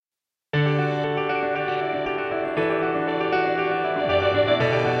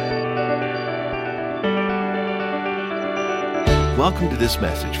Welcome to this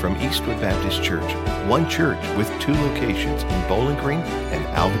message from Eastwood Baptist Church, one church with two locations in Bowling Green and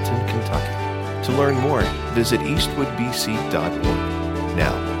Alvaton, Kentucky. To learn more, visit eastwoodbc.org.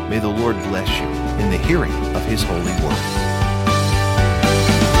 Now, may the Lord bless you in the hearing of His holy word.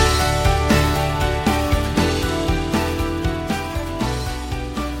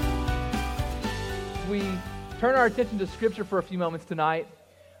 We turn our attention to Scripture for a few moments tonight.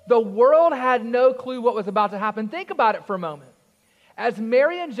 The world had no clue what was about to happen. Think about it for a moment. As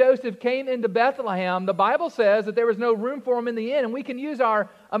Mary and Joseph came into Bethlehem, the Bible says that there was no room for them in the inn, and we can use our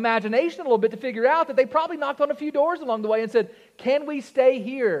imagination a little bit to figure out that they probably knocked on a few doors along the way and said, "Can we stay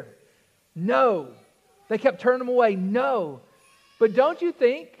here?" No. They kept turning them away. No. But don't you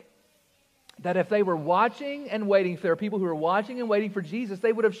think that if they were watching and waiting, if there are people who are watching and waiting for Jesus,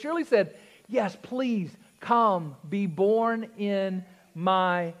 they would have surely said, "Yes, please, come, be born in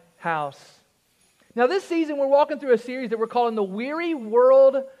my house." Now this season we're walking through a series that we're calling The Weary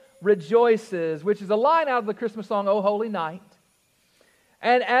World Rejoices, which is a line out of the Christmas song, "O Holy Night."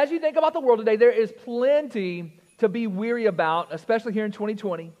 And as you think about the world today, there is plenty to be weary about, especially here in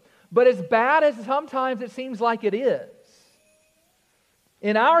 2020. But as bad as sometimes it seems like it is,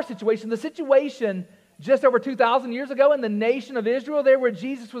 in our situation, the situation just over 2,000 years ago in the nation of Israel, there where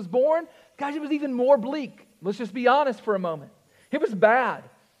Jesus was born, guys, it was even more bleak. Let's just be honest for a moment. It was bad.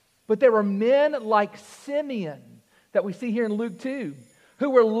 But there were men like Simeon that we see here in Luke 2 who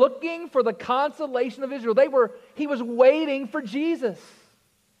were looking for the consolation of Israel. He was waiting for Jesus.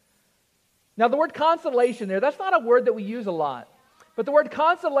 Now the word consolation there, that's not a word that we use a lot. But the word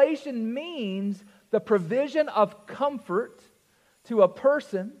consolation means the provision of comfort to a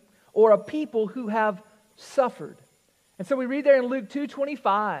person or a people who have suffered. And so we read there in Luke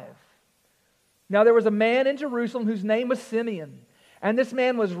 2:25. Now there was a man in Jerusalem whose name was Simeon. And this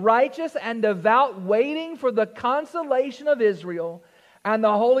man was righteous and devout, waiting for the consolation of Israel, and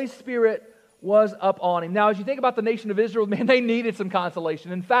the Holy Spirit was upon him. Now, as you think about the nation of Israel, man, they needed some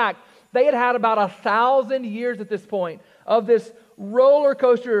consolation. In fact, they had had about 1,000 years at this point of this roller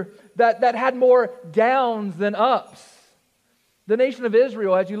coaster that had more downs than ups. The nation of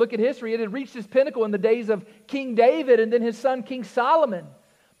Israel, as you look at history, it had reached its pinnacle in the days of King David and then his son King Solomon.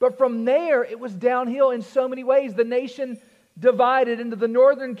 But from there, it was downhill in so many ways. The nation divided into the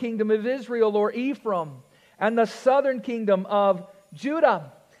northern kingdom of Israel, or Ephraim, and the southern kingdom of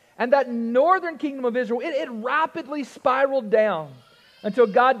Judah. And that northern kingdom of Israel, it rapidly spiraled down until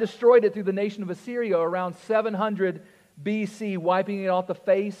God destroyed it through the nation of Assyria around 700 BC, wiping it off the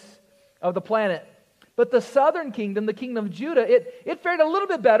face of the planet. But the southern kingdom, the kingdom of Judah, it fared a little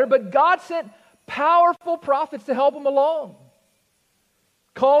bit better, but God sent powerful prophets to help them along,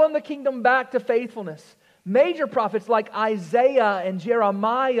 calling the kingdom back to faithfulness. Major prophets like Isaiah and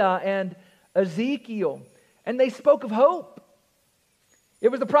Jeremiah and Ezekiel. And they spoke of hope. It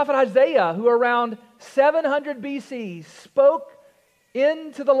was the prophet Isaiah who around 700 BC spoke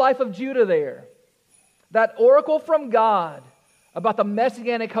into the life of Judah there. That oracle from God about the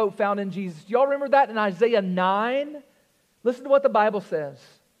messianic hope found in Jesus. Do y'all remember that in Isaiah 9? Listen to what the Bible says.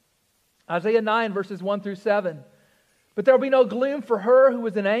 Isaiah 9 verses 1 through 7. But there will be no gloom for her who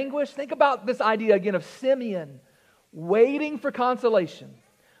was in anguish. Think about this idea again of Simeon waiting for consolation,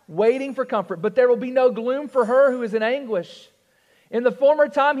 waiting for comfort. But there will be no gloom for her who is in anguish. In the former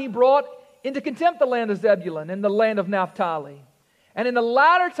time he brought into contempt the land of Zebulun and the land of Naphtali. And in the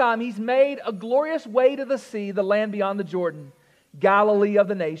latter time he's made a glorious way to the sea, the land beyond the Jordan, Galilee of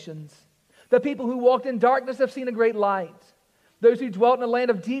the nations. The people who walked in darkness have seen a great light. Those who dwelt in a land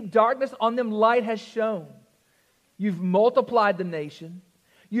of deep darkness, on them light has shone. You've multiplied the nation.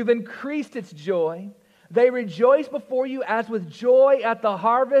 You've increased its joy. They rejoice before you as with joy at the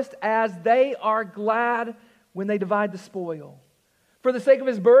harvest, as they are glad when they divide the spoil. For the sake of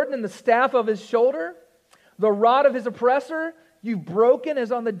his burden and the staff of his shoulder, the rod of his oppressor, you've broken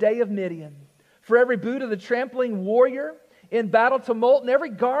as on the day of Midian. For every boot of the trampling warrior in battle tumult, and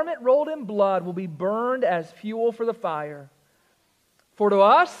every garment rolled in blood will be burned as fuel for the fire. For to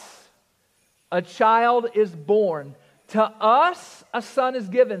us a child is born. To us a son is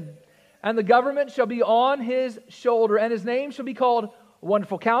given. And the government shall be on his shoulder. And his name shall be called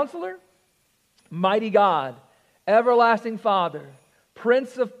Wonderful Counselor, Mighty God, Everlasting Father,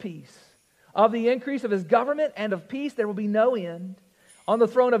 Prince of Peace. Of the increase of his government and of peace there will be no end. On the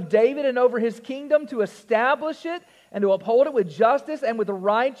throne of David and over his kingdom, to establish it and to uphold it with justice and with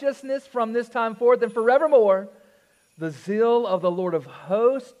righteousness from this time forth and forevermore. The zeal of the Lord of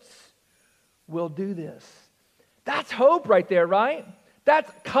hosts will do this. That's hope right there, right?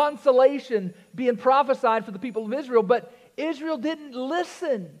 That's consolation being prophesied for the people of Israel. But Israel didn't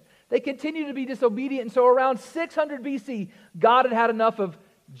listen. They continued to be disobedient. And so around 600 BC, God had had enough of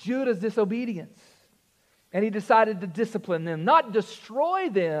Judah's disobedience. And he decided to discipline them, not destroy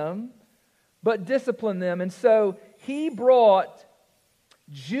them, but discipline them. And so he brought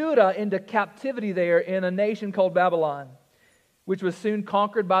Judah into captivity there in a nation called Babylon, which was soon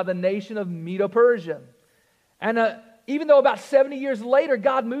conquered by the nation of Medo-Persia. And even though about 70 years later,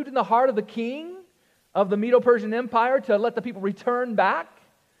 God moved in the heart of the king of the Medo-Persian Empire to let the people return back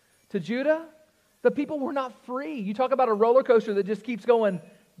to Judah, the people were not free. You talk about a roller coaster that just keeps going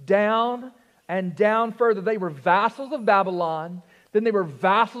down and down further. They were vassals of Babylon, then they were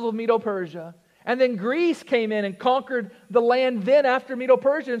vassals of Medo-Persia, and then Greece came in and conquered the land then after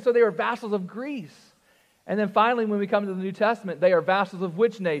Medo-Persia, and so they were vassals of Greece. And then finally, when we come to the New Testament, they are vassals of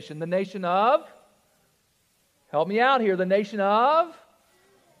which nation? The nation of, help me out here, the nation of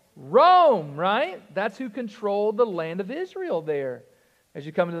Rome, right? That's who controlled the land of Israel there as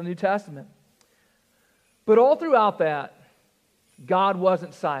you come into the New Testament. But all throughout that, God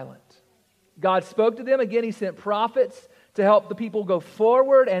wasn't silent. God spoke to them. Again, He sent prophets to help the people go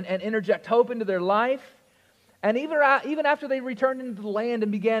forward and interject hope into their life. And even after they returned into the land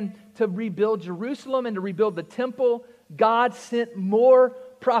and began to rebuild Jerusalem and to rebuild the temple, God sent more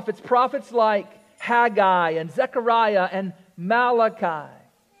prophets. Prophets like Haggai and Zechariah and Malachi.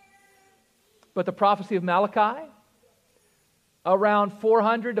 But the prophecy of Malachi, around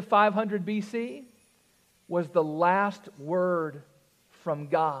 400 to 500 BC, was the last word from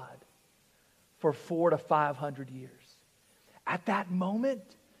God for 400 to 500 years. At that moment,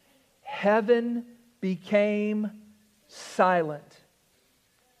 heaven became silent.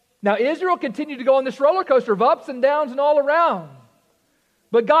 Now, Israel continued to go on this roller coaster of ups and downs and all around.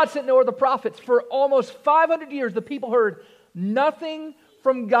 But God sent no other prophets. For almost 500 years, the people heard nothing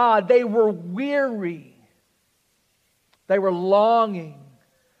from God. They were weary. They were longing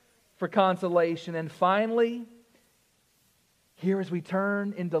for consolation. And finally, here as we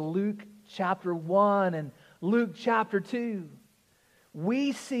turn into Luke chapter 1 and Luke chapter 2,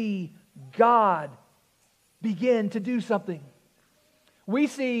 we see God begin to do something. We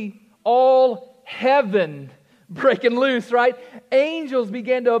see all heaven breaking loose, right? Angels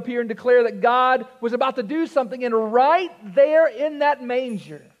began to appear and declare that God was about to do something. And right there in that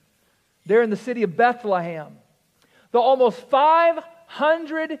manger, there in the city of Bethlehem, the almost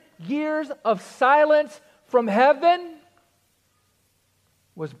 500 years of silence from heaven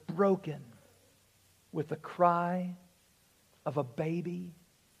was broken with the cry of a baby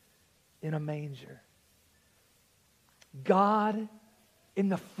in a manger. God in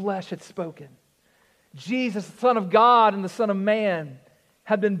the flesh had spoken. Jesus, the Son of God and the Son of Man,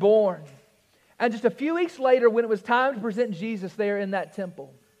 had been born. And just a few weeks later, when it was time to present Jesus there in that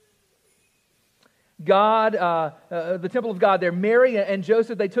temple, the temple of God there, Mary and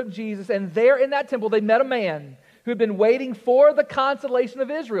Joseph, they took Jesus, and there in that temple, they met a man who had been waiting for the consolation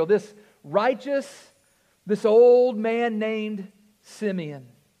of Israel, this old man named Simeon.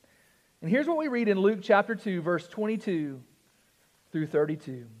 And here's what we read in Luke chapter 2, verse 22 through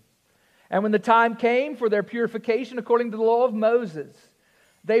 32. And when the time came for their purification according to the law of Moses,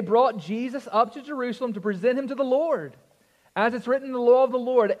 they brought Jesus up to Jerusalem to present him to the Lord. As it's written in the law of the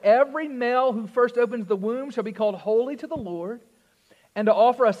Lord, every male who first opens the womb shall be called holy to the Lord, and to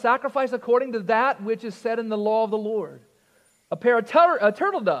offer a sacrifice according to that which is said in the law of the Lord, a pair of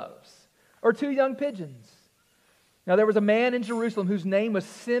turtle doves or 2 young pigeons. Now there was a man in Jerusalem whose name was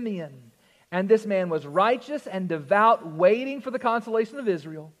Simeon, and this man was righteous and devout, waiting for the consolation of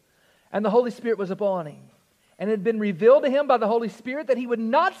Israel, and the Holy Spirit was upon him. And it had been revealed to him by the Holy Spirit that he would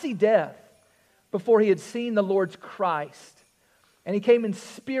not see death before he had seen the Lord's Christ. And he came in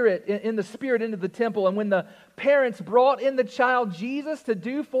the Spirit into the temple. And when the parents brought in the child Jesus to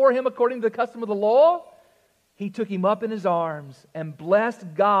do for him according to the custom of the law, he took him up in his arms and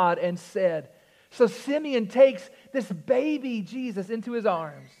blessed God and said, so Simeon takes this baby Jesus into his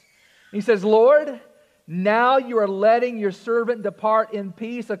arms. He says, Lord, now you are letting your servant depart in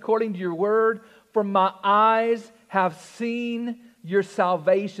peace according to your word, for my eyes have seen your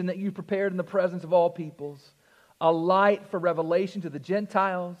salvation that you prepared in the presence of all peoples, a light for revelation to the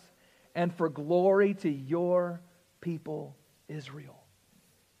Gentiles and for glory to your people Israel.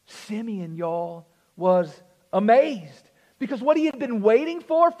 Simeon, y'all, was amazed because what he had been waiting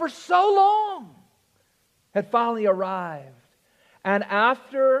for so long had finally arrived. And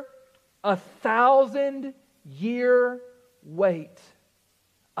after 1,000-year wait,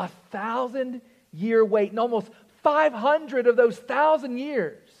 1,000-year wait, and almost 500 of those 1,000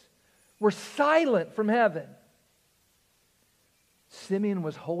 years were silent from heaven, Simeon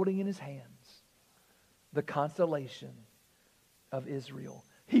was holding in his hands the consolation of Israel.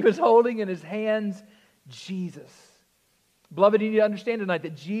 He was holding in his hands Jesus. Beloved, you need to understand tonight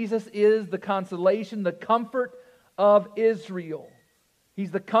that Jesus is the consolation, the comfort of Israel. He's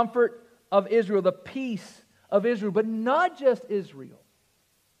the comfort of Israel, the peace of Israel, but not just Israel,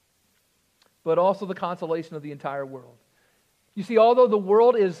 but also the consolation of the entire world. You see, although the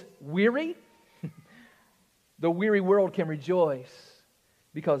world is weary, the weary world can rejoice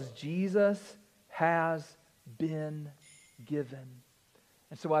because Jesus has been given.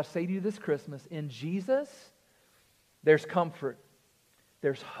 And so I say to you this Christmas, in Jesus, there's comfort,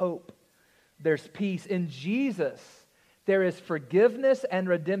 there's hope, there's peace. In Jesus, there is forgiveness and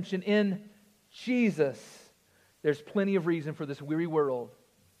redemption. In Jesus, there's plenty of reason for this weary world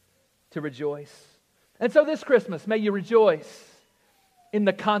to rejoice. And so this Christmas, may you rejoice in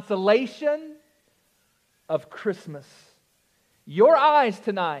the consolation of Christmas. Your eyes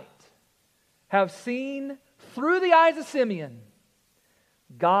tonight have seen through the eyes of Simeon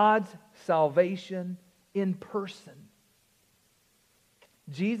God's salvation in person.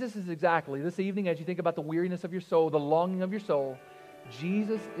 Jesus is exactly, this evening as you think about the weariness of your soul, the longing of your soul,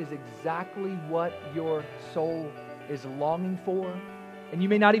 Jesus is exactly what your soul is longing for. And you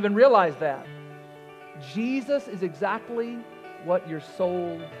may not even realize that. Jesus is exactly what your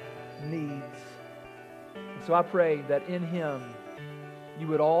soul needs. And so I pray that in Him you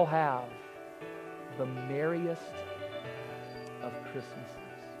would all have the merriest of Christmases.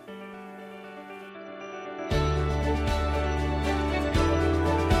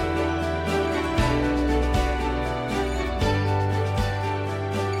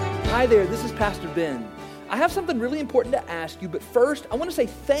 Hi there, this is Pastor Ben. I have something really important to ask you, but first, I want to say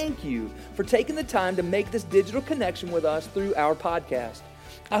thank you for taking the time to make this digital connection with us through our podcast.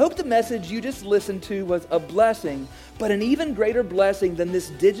 I hope the message you just listened to was a blessing, but an even greater blessing than this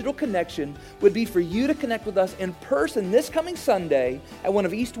digital connection would be for you to connect with us in person this coming Sunday at one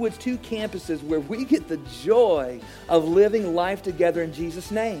of Eastwood's 2 campuses where we get the joy of living life together in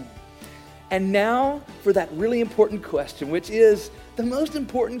Jesus' name. And now for that really important question, which is the most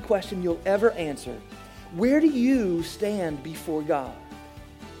important question you'll ever answer. Where do you stand before God?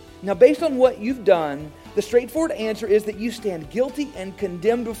 Now, based on what you've done, the straightforward answer is that you stand guilty and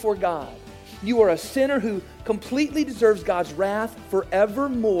condemned before God. You are a sinner who completely deserves God's wrath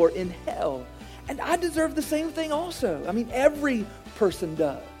forevermore in hell. And I deserve the same thing also. I mean, every person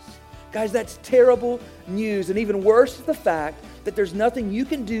does. Guys, that's terrible news. And even worse is the fact that there's nothing you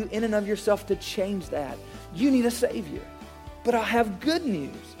can do in and of yourself to change that. You need a Savior. But I have good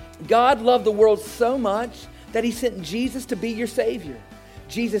news. God loved the world so much that He sent Jesus to be your Savior.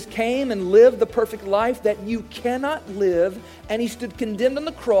 Jesus came and lived the perfect life that you cannot live, and He stood condemned on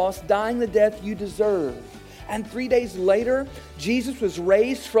the cross, dying the death you deserve. And 3 days later, Jesus was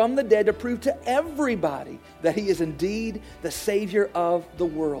raised from the dead to prove to everybody that He is indeed the Savior of the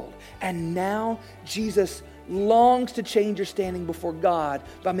world. And now Jesus longs to change your standing before God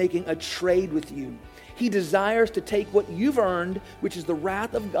by making a trade with you. He desires to take what you've earned, which is the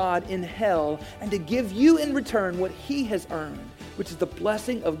wrath of God in hell, and to give you in return what He has earned, which is the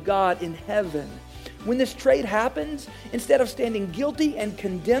blessing of God in heaven. When this trade happens, instead of standing guilty and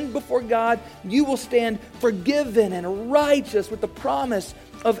condemned before God, you will stand forgiven and righteous with the promise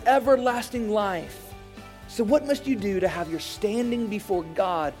of everlasting life. So what must you do to have your standing before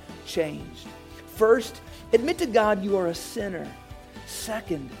God changed? First, admit to God you are a sinner.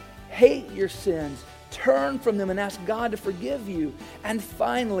 Second, hate your sins. Turn from them and ask God to forgive you. And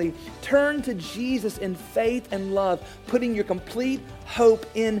finally, turn to Jesus in faith and love, putting your complete hope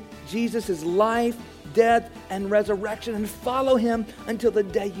in Jesus' life, death, and resurrection, and follow Him until the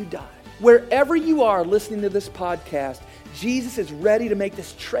day you die. Wherever you are listening to this podcast, Jesus is ready to make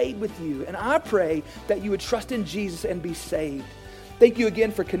this trade with you. And I pray that you would trust in Jesus and be saved. Thank you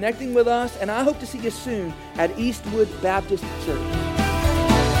again for connecting with us, and I hope to see you soon at Eastwood Baptist Church.